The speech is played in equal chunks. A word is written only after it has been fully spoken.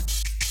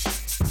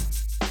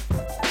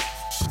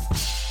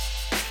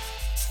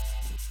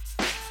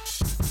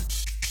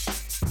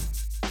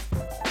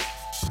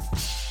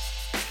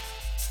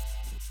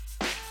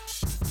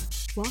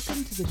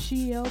Welcome to the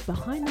SheEO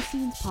Behind the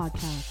Scenes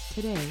podcast.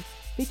 Today,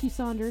 Vicki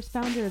Saunders,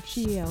 founder of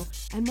SheEO,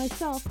 and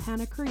myself,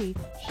 Hannah Cree,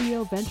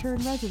 SheEO Venture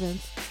in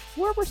Residence,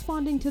 we're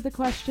responding to the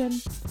question,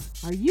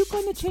 are you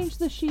going to change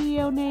the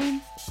SheEO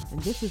name?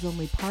 And this is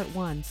only part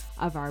one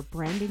of our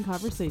branding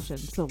conversation,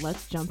 so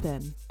let's jump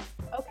in.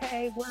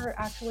 Okay, we're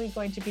actually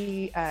going to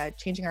be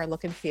changing our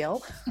look and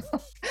feel,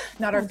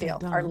 not our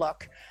feel, our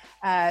look.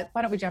 Why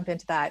don't we jump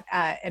into that?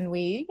 And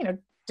we,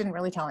 didn't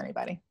really tell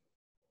anybody.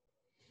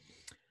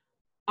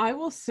 I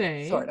will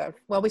say, sort of.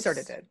 Well, we sort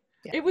of did.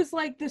 Yeah. It was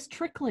like this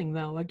trickling,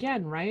 though.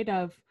 Again, right?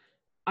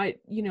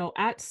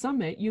 At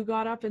Summit, you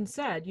got up and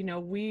said,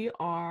 we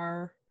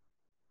are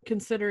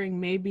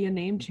considering maybe a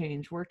name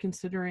change. We're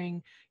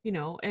considering,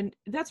 and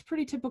that's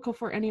pretty typical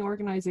for any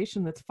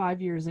organization that's 5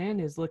 years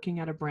in, is looking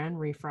at a brand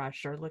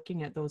refresh or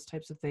looking at those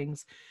types of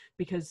things,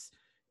 because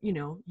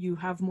you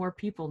have more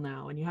people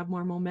now and you have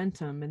more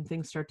momentum and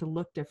things start to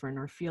look different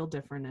or feel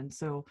different. And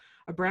so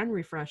a brand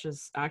refresh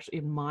is actually,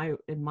 in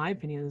my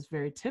opinion, is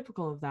very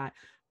typical of that.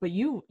 But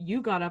you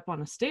got up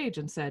on a stage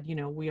and said,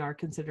 we are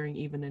considering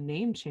even a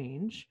name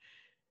change.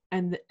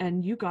 And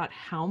you got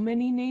how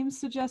many names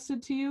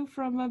suggested to you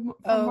from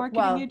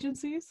marketing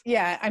agencies?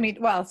 Yeah, a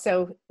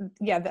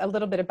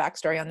little bit of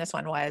backstory on this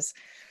one was,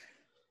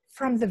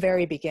 from the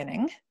very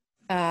beginning,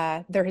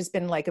 there has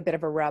been like a bit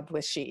of a rub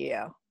with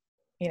SheEO.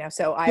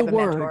 So I have a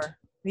mentor.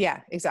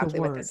 Yeah,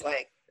 exactly. With this,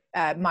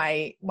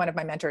 one of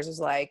my mentors is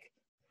like,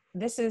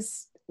 this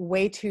is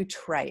way too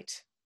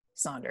trite,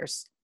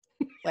 Saunders.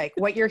 Like,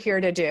 what you're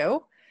here to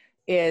do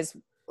is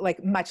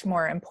like much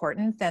more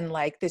important than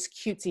like this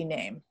cutesy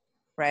name,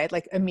 right?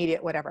 Like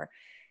immediate, whatever.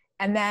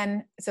 And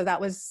then, so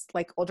that was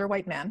like older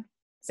white man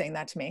saying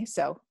that to me.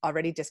 So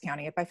already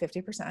discounting it by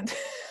 50%.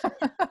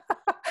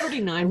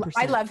 39%.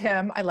 I love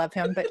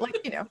him, but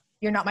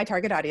you're not my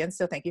target audience.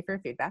 So thank you for your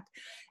feedback.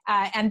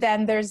 And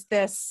then there's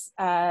this,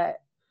 a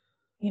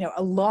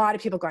lot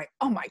of people going,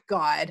 oh my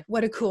God,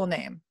 what a cool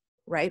name,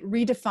 right?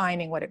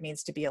 Redefining what it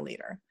means to be a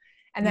leader.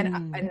 And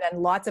then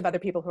lots of other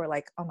people who are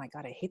like, oh my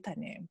God, I hate that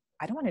name.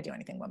 I don't want to do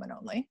anything women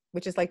only,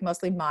 which is like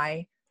mostly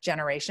my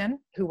generation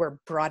who were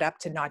brought up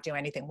to not do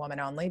anything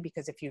woman only,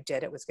 because if you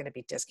did, it was going to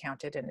be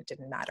discounted and it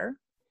didn't matter.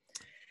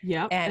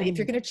 Yeah. And if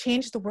you're going to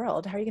change the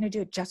world, how are you going to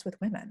do it just with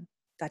women?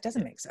 That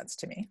doesn't make sense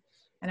to me.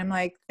 And I'm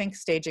like, think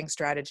staging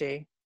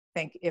strategy.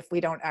 Think if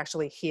we don't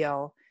actually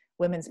heal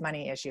women's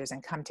money issues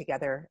and come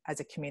together as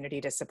a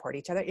community to support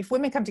each other. If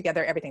women come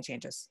together, everything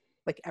changes,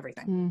 like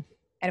everything.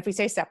 And if we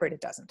stay separate,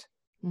 it doesn't.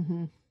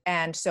 Mm-hmm.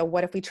 And so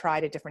what if we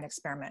tried a different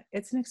experiment?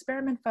 It's an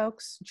experiment,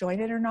 folks. Join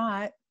it or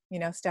not,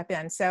 step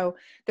in. So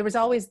there was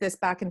always this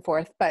back and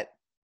forth. But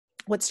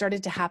what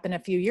started to happen a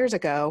few years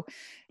ago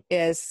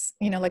is,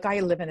 I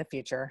live in the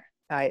future.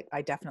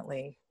 I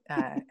definitely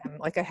am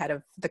like ahead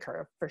of the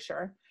curve for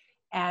sure.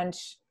 And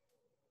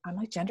I'm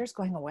like, gender's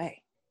going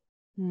away.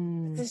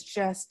 This is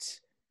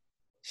just,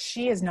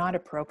 she is not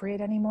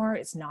appropriate anymore.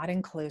 It's not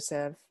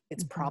inclusive.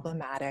 It's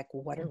problematic.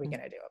 What are we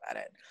going to do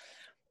about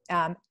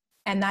it?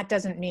 And that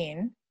doesn't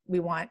mean we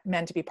want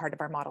men to be part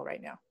of our model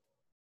right now.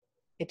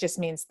 It just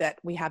means that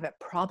we have a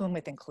problem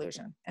with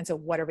inclusion. And so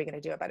what are we going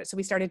to do about it? So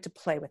we started to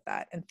play with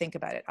that and think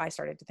about it. I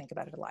started to think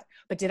about it a lot.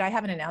 But did I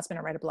have an announcement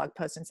or write a blog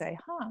post and say,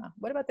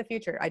 what about the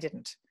future? I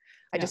didn't.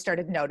 I just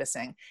started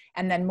noticing.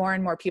 And then more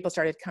and more people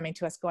started coming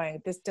to us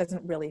going, this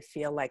doesn't really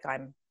feel like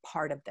I'm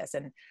part of this.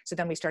 And so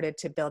then we started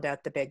to build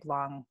out the big,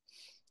 long,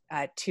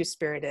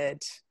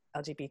 two-spirited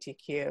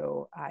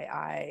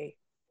LGBTQII,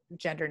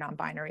 gender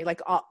non-binary,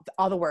 like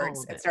all the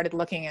words, and started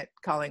looking at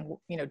calling,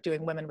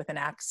 doing women with an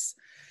X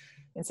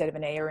instead of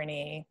an A or an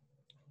E,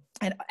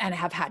 and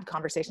have had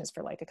conversations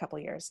for like a couple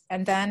of years.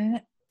 And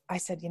then I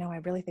said, I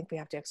really think we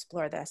have to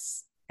explore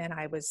this. And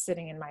I was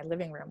sitting in my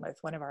living room with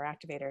one of our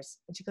activators,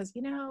 and she goes, I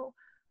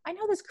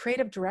know this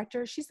creative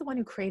director. She's the one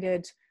who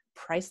created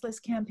Priceless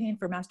campaign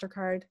for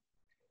MasterCard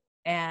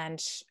and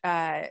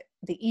the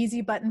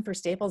easy button for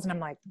Staples. And I'm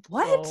like,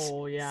 what?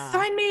 Oh yeah.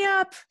 Sign me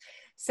up.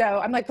 So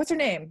I'm like, what's her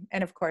name?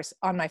 And of course,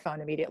 on my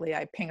phone immediately,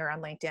 I ping her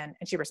on LinkedIn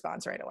and she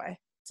responds right away.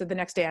 So the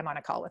next day I'm on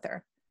a call with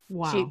her.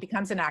 Wow. She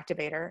becomes an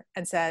activator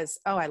and says,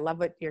 oh, I love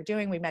what you're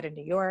doing. We met in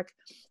New York.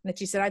 And then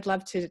she said, I'd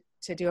love to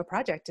do a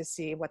project to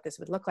see what this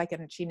would look like.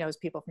 And she knows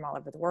people from all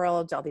over the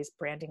world, all these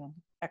branding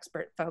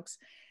expert folks.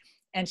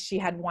 And she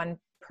had one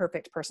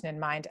perfect person in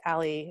mind,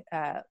 Ali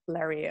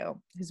Lario,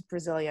 who's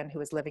Brazilian, who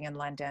was living in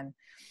London,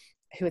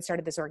 who had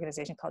started this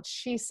organization called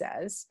She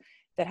Says,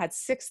 that had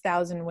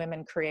 6,000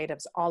 women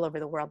creatives all over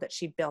the world that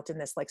she built in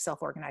this like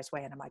self-organized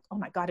way. And I'm like, oh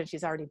my God. And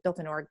she's already built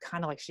an org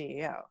kind of like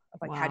SheEO of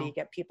like, how do you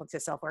get people to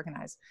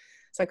self-organize?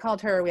 So I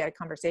called her, we had a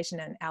conversation,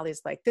 and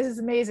Ali's like, this is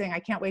amazing. I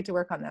can't wait to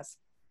work on this.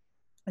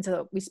 And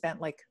so we spent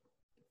like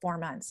 4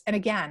 months, and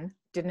again,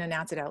 didn't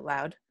announce it out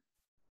loud.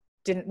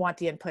 Didn't want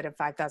the input of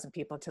 5,000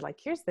 people to like,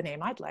 here's the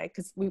name I'd like.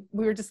 Cause we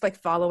were just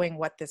like following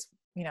what this,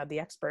 the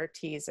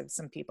expertise of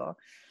some people.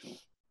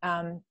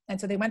 And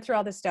so they went through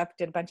all this stuff,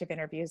 did a bunch of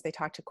interviews. They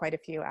talked to quite a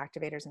few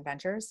activators and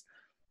ventures.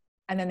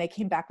 And then they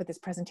came back with this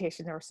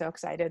presentation. They were so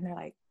excited. And they're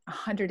like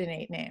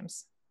 108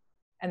 names.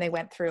 And they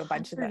went through a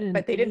bunch of them,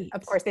 but 108. they didn't,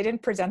 of course, they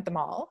didn't present them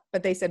all,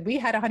 but they said, we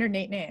had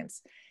 108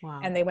 names. Wow.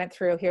 And they went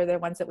through, here are the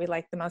ones that we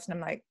liked the most. And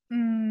I'm like,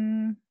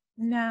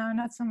 no,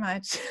 not so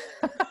much.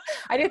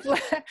 I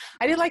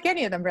didn't like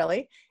any of them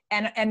really.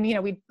 And, you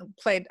know,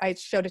 I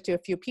showed it to a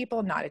few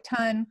people, not a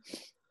ton.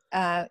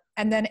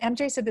 And then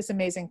MJ said this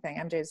amazing thing.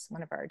 MJ's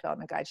one of our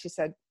development guides. She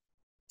said,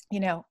 you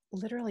know,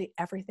 literally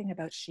everything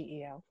about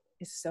SheEO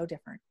is so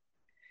different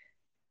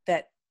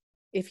that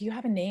if you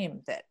have a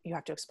name that you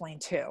have to explain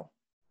to,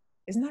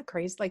 isn't that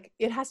crazy? Like,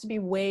 it has to be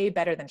way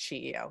better than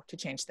SheEO to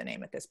change the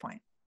name at this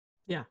point.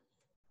 Yeah.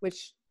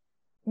 Which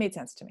made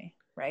sense to me,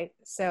 right?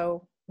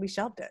 So we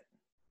shelved it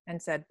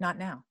and said, not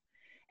now.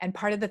 And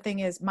part of the thing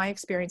is, my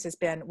experience has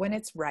been, when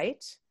it's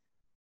right,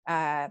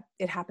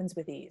 it happens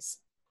with ease,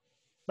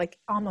 like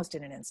almost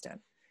in an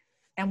instant.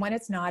 And when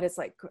it's not, it's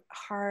like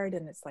hard,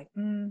 and it's like,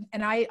 and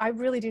I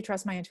really do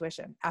trust my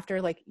intuition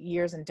after like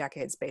years and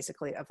decades,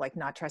 basically, of like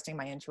not trusting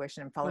my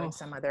intuition and following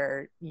some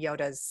other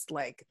Yoda's,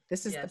 like,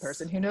 this is the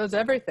person who knows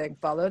everything,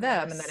 follow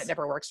them. And then it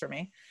never works for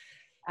me.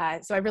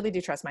 So I really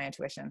do trust my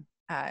intuition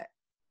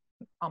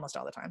almost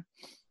all the time.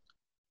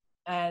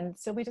 And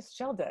so we just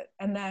shelved it.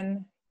 And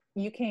then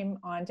you came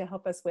on to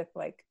help us with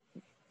like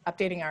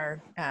updating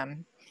our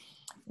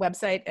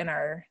website and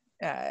our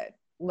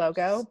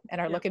logo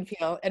and our look and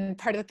feel. And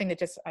part of the thing that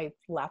just, I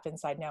laugh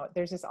inside now,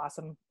 there's this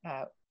awesome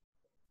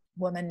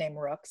woman named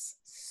Rooks,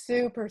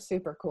 super,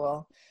 super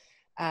cool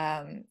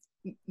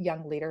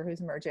young leader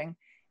who's emerging.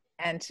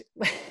 And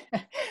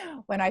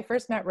when I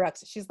first met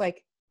Rooks, she's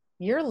like,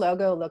 your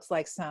logo looks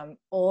like some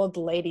old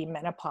lady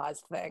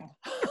menopause thing.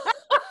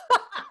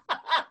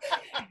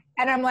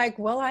 And I'm like,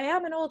 well, I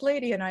am an old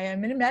lady and I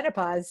am in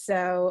menopause,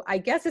 so I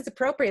guess it's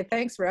appropriate.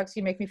 Thanks, Rooks.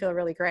 You make me feel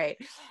really great.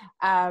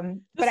 But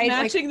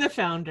matching the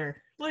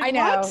founder. Like, I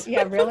know. what?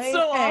 Yeah, really?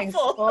 So thanks.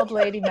 awful. Old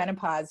lady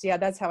menopause. Yeah,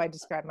 that's how I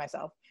describe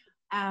myself.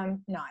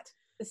 Not.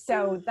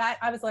 So that,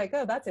 I was like,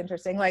 oh, that's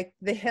interesting. Like,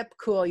 the hip,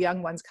 cool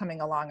young ones coming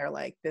along are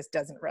like, this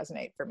doesn't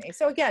resonate for me.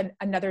 So again,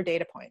 another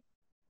data point.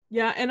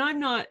 Yeah, and I'm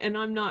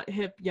not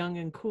hip, young,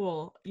 and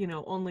cool, you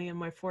know, only in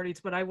my 40s.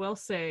 But I will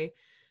say,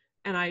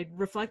 and I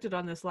reflected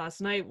on this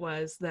last night,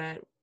 was that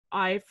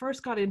I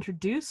first got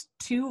introduced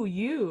to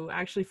you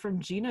actually from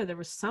Gina. There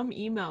was some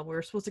email we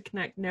were supposed to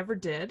connect, never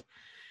did.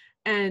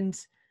 And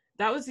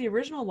that was the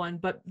original one,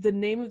 but the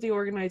name of the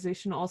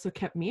organization also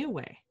kept me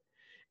away.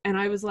 And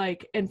I was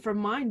like, and from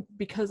mine,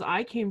 because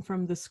I came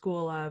from the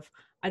school of,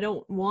 I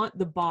don't want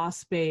the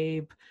boss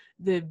babe,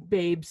 the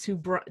babes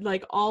who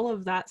like all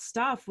of that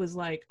stuff was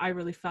like, I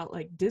really felt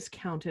like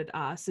discounted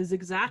us is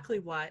exactly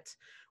what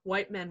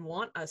white men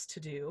want us to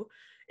do.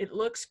 It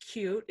looks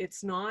cute.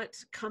 It's not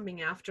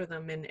coming after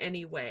them in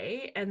any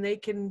way, and they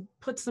can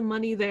put some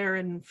money there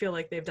and feel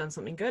like they've done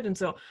something good. And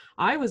so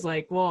I was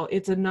like, well,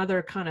 it's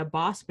another kind of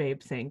boss babe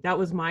thing. That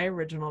was my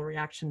original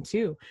reaction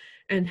too.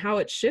 And how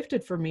it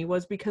shifted for me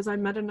was because I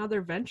met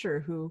another venture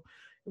who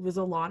was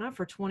Alana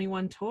for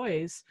 21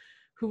 Toys,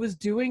 who was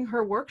doing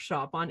her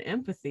workshop on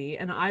empathy,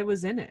 and I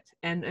was in it.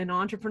 And an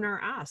entrepreneur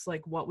asked,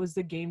 like, what was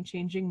the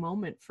game-changing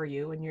moment for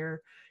you in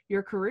your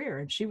career?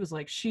 And she was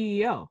like,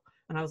 SheEO.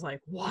 And I was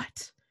like,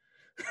 what?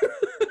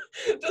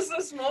 Just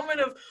this moment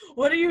of,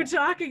 what are you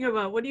talking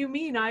about? What do you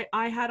mean? I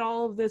had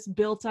all of this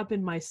built up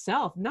in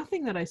myself,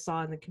 nothing that I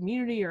saw in the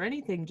community or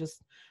anything,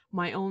 just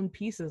my own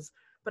pieces.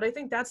 But I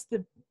think that's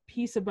the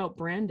piece about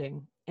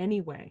branding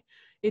anyway.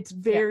 It's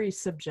very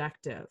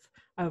subjective.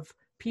 Of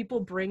people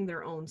bring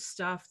their own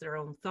stuff, their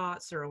own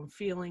thoughts, their own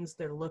feelings,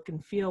 their look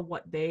and feel,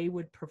 what they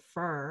would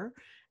prefer,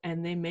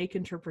 and they make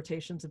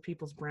interpretations of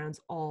people's brands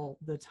all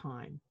the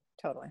time.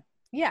 Totally.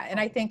 Yeah. And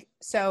I think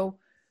so.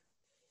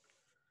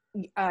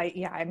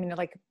 Yeah, I mean,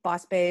 like,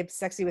 boss babe,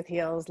 sexy with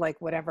heels,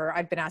 like whatever.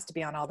 I've been asked to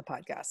be on all the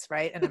podcasts,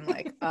 right? And I'm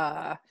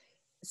like,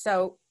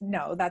 so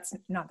no, that's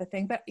not the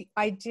thing. But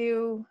I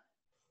do.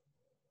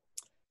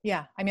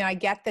 Yeah, I mean, I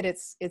get that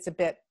it's a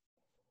bit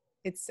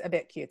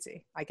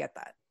cutesy. I get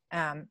that.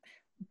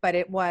 But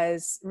it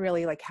was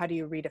really like, how do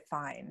you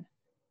redefine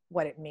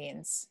what it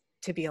means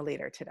to be a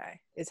leader today?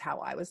 Is how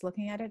I was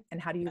looking at it.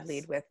 And how do you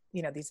lead with,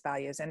 you know, these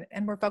values?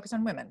 And we're focused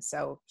on women,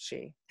 so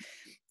she.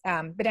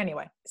 But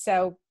anyway,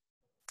 so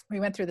we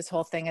went through this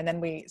whole thing, and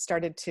then we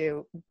started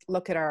to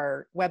look at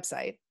our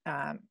website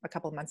a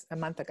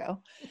month ago,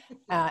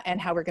 and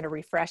how we're going to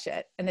refresh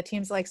it. And the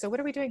team's like, so what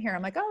are we doing here?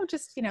 I'm like, oh,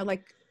 just, you know,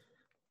 like,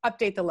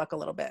 update the look a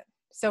little bit.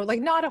 So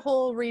like, not a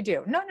whole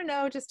redo.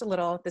 No, just a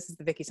little. This is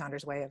the Vicki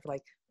Saunders way of,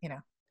 like, you know,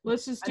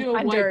 let's just do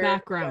a white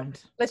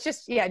background. Let's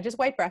just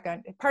white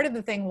background. Part of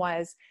the thing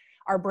was,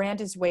 our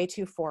brand is way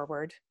too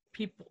forward.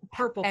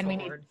 Purple and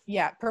forward. We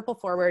need, purple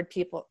forward,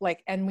 people,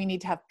 like, and we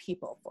need to have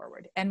people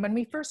forward. And when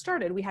we first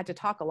started, we had to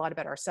talk a lot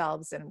about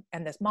ourselves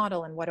and this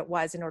model and what it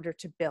was in order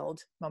to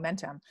build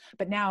momentum.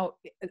 But now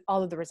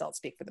all of the results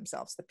speak for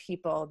themselves: the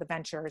people, the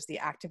ventures, the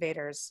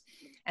activators.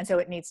 And so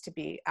it needs to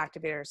be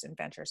activators and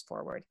ventures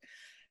forward.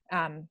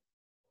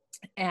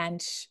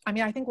 And I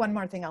mean, I think one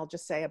more thing I'll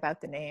just say about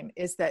the name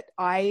is that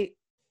I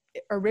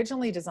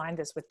originally designed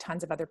this with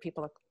tons of other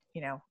people,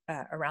 you know,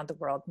 around the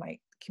world, my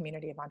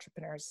community of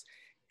entrepreneurs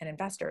and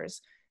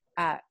investors.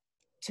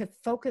 to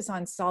focus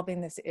on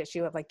solving this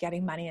issue of like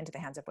getting money into the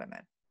hands of women.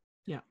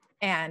 Yeah.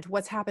 And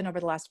what's happened over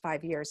the last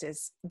 5 years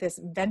is this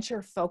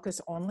venture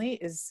focus only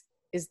is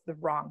the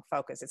wrong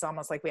focus. It's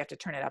almost like we have to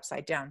turn it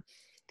upside down.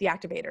 The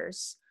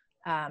activators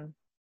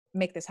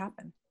make this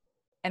happen.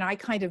 And I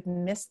kind of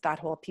missed that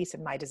whole piece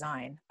in my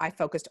design. I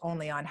focused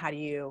only on how do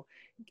you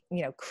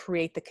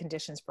create the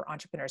conditions for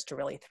entrepreneurs to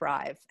really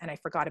thrive. And I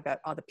forgot about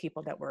all the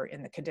people that were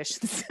in the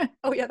conditions.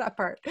 Oh yeah, that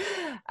part.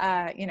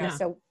 Yeah.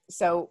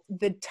 So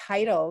the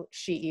title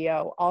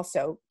CEO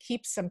also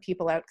keeps some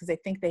people out because they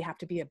think they have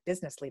to be a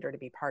business leader to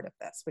be part of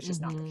this, which is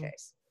not the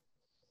case.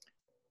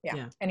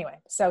 Yeah. Anyway,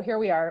 so here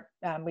we are.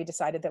 We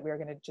decided that we were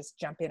going to just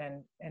jump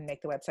in and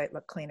make the website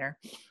look cleaner.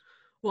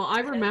 Well,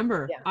 I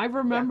remember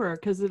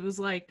because it was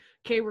like,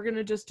 okay, we're going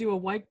to just do a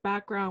white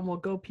background. We'll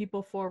go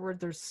people forward.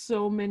 There's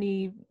so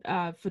many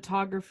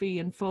photography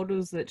and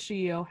photos that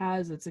CEO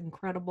has. It's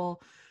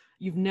incredible.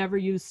 You've never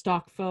used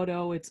stock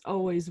photo. It's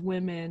always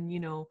women,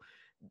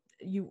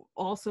 you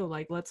also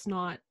like, let's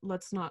not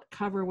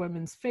cover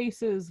women's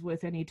faces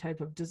with any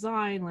type of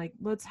design. Like,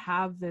 let's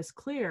have this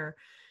clear.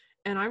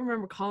 And I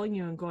remember calling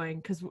you and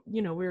going, cause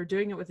we were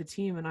doing it with a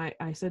team. And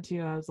I said to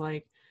you, I was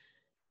like,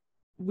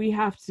 we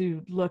have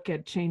to look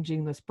at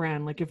changing this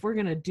brand. Like if we're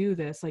going to do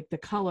this, like the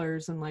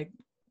colors and like,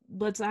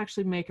 let's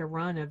actually make a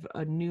run of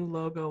a new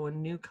logo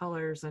and new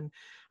colors. And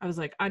I was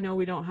like, I know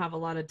we don't have a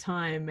lot of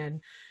time and,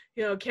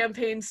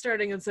 campaign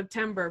starting in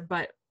September,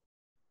 but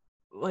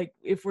like,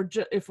 if we're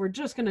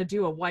just going to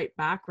do a white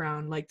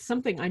background, like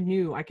something I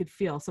knew I could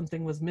feel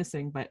something was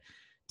missing, but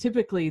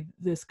typically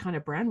this kind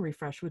of brand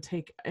refresh would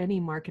take any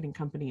marketing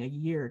company a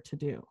year to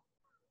do.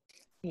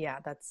 Yeah,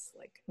 that's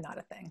like not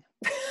a thing.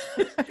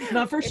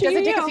 Not for It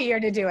doesn't take us a year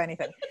to do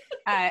anything.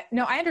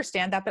 No, I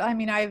understand that, but I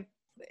mean,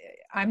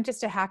 I'm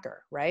just a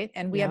hacker, right?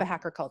 And we have a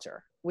hacker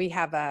culture. We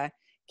have a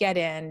get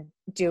in,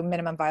 do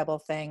minimum viable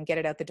thing, get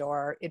it out the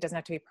door. It doesn't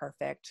have to be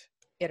perfect.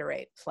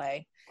 Iterate,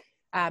 play.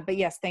 But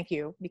yes, thank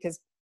you, because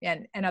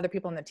and other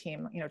people in the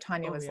team,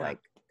 Tanya was like,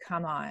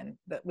 "Come on,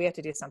 but we have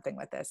to do something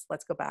with this.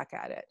 Let's go back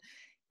at it."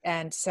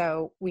 And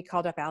so we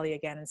called up Ali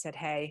again and said,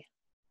 "Hey,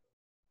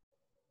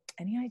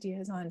 any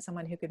ideas on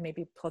someone who could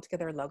maybe pull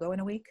together a logo in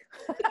a week?"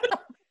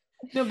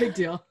 No big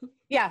deal.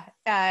 Yeah.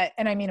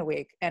 And I mean a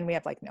week, and we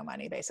have like no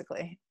money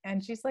basically.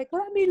 And she's like,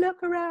 let me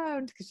look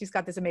around, because she's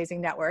got this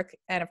amazing network.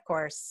 And of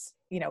course,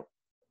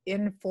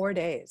 in 4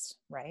 days,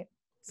 right?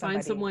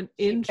 Find someone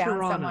in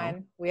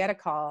Toronto. We had a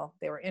call.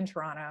 They were in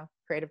Toronto,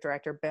 creative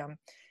director, boom.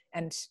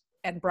 And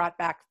brought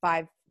back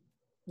 5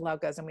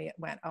 logos, and we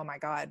went, oh my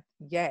God,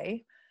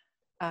 yay.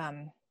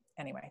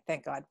 Anyway,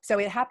 thank God. So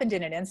it happened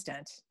in an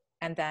instant.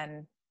 And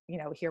then,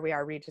 here we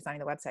are redesigning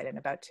the website and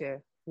about to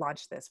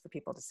launch this for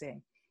people to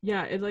see.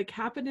 Yeah, it like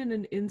happened in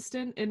an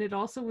instant. And it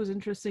also was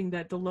interesting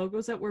that the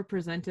logos that were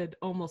presented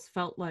almost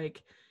felt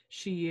like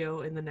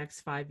CEO in the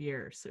next 5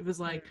 years. It was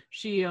like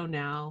CEO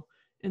now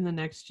in the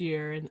next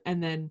year.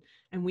 And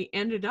we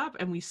ended up,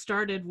 and we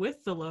started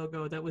with the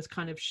logo that was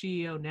kind of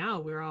CEO now.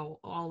 We were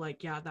all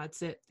like, yeah,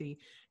 that's it. The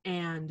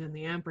and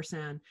the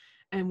ampersand.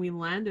 And we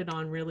landed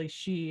on really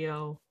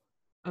CEO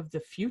of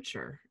the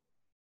future.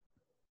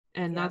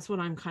 And that's what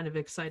I'm kind of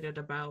excited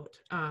about.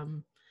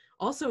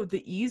 Also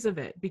the ease of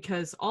it,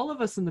 because all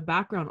of us in the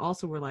background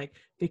also were like,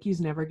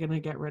 Vicky's never going to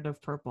get rid of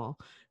purple.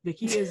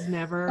 Vicky is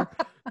never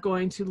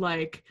going to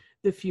like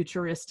the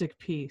futuristic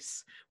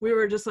piece. We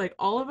were just like,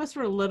 all of us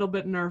were a little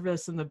bit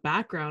nervous in the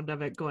background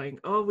of it going,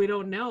 oh, we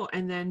don't know.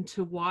 And then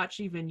to watch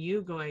even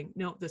you going,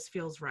 no, this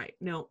feels right.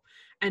 No.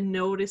 And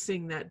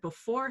noticing that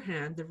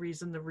beforehand, the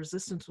reason the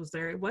resistance was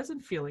there, it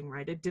wasn't feeling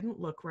right. It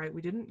didn't look right.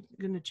 We didn't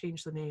going to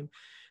change the name.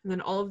 And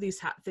then all of these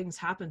things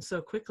happened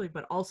so quickly,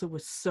 but also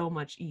with so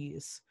much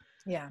ease.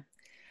 Yeah.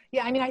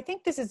 Yeah. I mean, I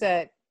think this is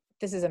a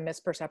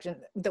misperception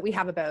that we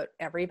have about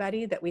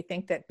everybody, that we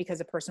think that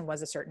because a person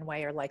was a certain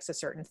way or likes a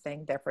certain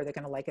thing, therefore they're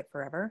going to like it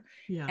forever.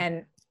 Yeah.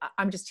 And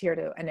I'm just here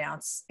to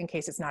announce, in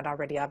case it's not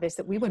already obvious,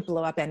 that we would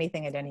blow up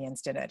anything at any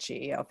instant at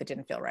CEO if it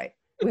didn't feel right.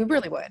 We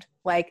really would.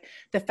 Like,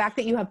 the fact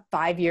that you have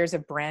 5 years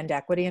of brand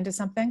equity into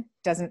something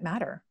doesn't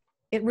matter.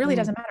 It really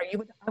doesn't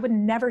matter. I would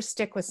never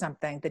stick with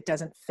something that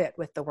doesn't fit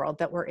with the world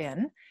that we're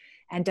in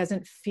and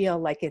doesn't feel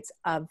like it's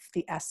of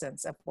the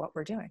essence of what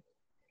we're doing.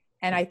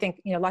 And I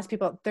think, lots of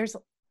people,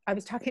 I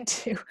was talking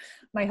to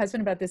my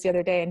husband about this the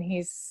other day, and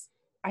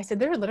I said,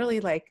 there are literally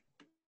like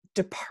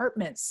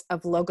departments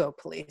of logo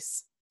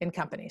police in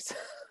companies,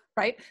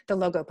 right? The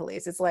logo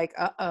police. It's like,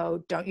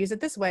 don't use it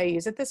this way,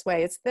 use it this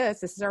way. It's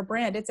this is our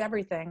brand. It's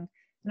everything.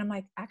 And I'm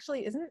like,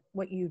 actually, isn't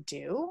what you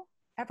do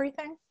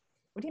everything?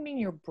 What do you mean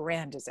your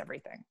brand is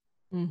everything?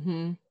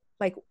 Mm-hmm.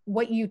 Like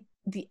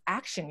the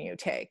action you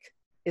take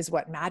is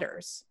what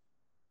matters,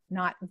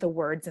 not the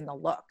words and the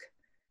look.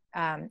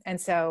 And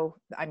so,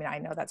 I mean, I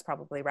know that's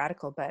probably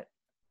radical, but,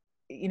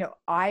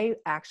 I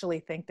actually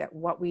think that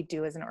what we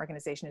do as an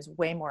organization is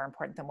way more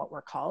important than what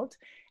we're called.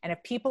 And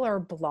if people are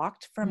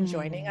blocked from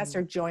joining us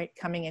or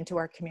coming into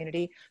our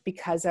community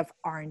because of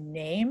our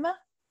name,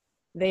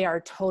 they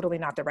are totally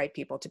not the right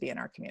people to be in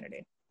our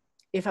community.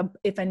 If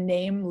a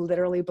name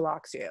literally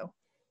blocks you,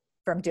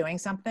 from doing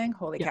something,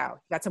 holy Yeah. cow, you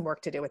got some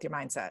work to do with your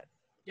mindset.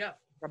 Yeah.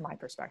 From my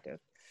perspective.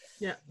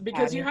 Yeah,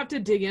 because you have to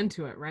dig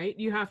into it, right?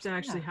 You have to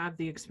actually have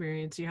the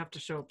experience. You have to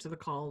show up to the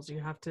calls. You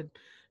have to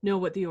know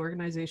what the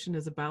organization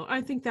is about.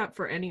 I think that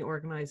for any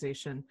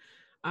organization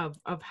of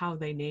how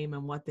they name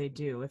and what they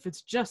do, if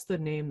it's just the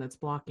name that's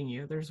blocking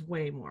you, there's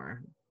way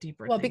more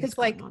deeper things because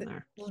going on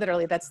there.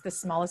 Literally that's the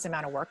smallest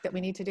amount of work that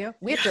we need to do.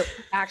 We have to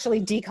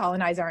actually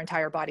decolonize our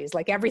entire bodies,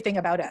 like everything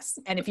about us.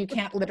 And if you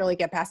can't literally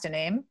get past a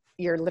name,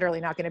 you're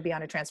literally not going to be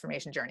on a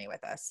transformation journey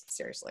with us.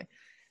 Seriously.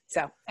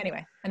 So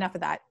anyway, enough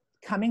of that.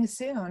 Coming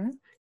soon.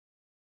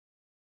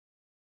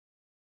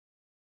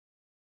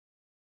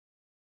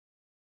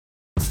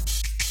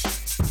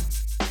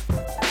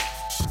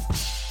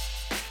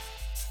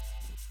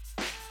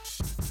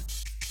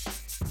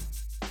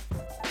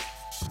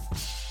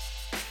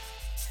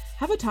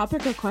 Have a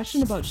topic or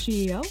question about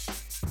SheEO?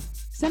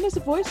 Send us a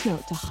voice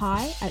note to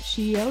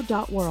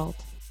hi@sheeo.world,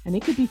 and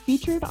it could be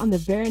featured on the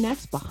very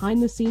next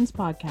Behind the Scenes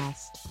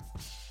podcast.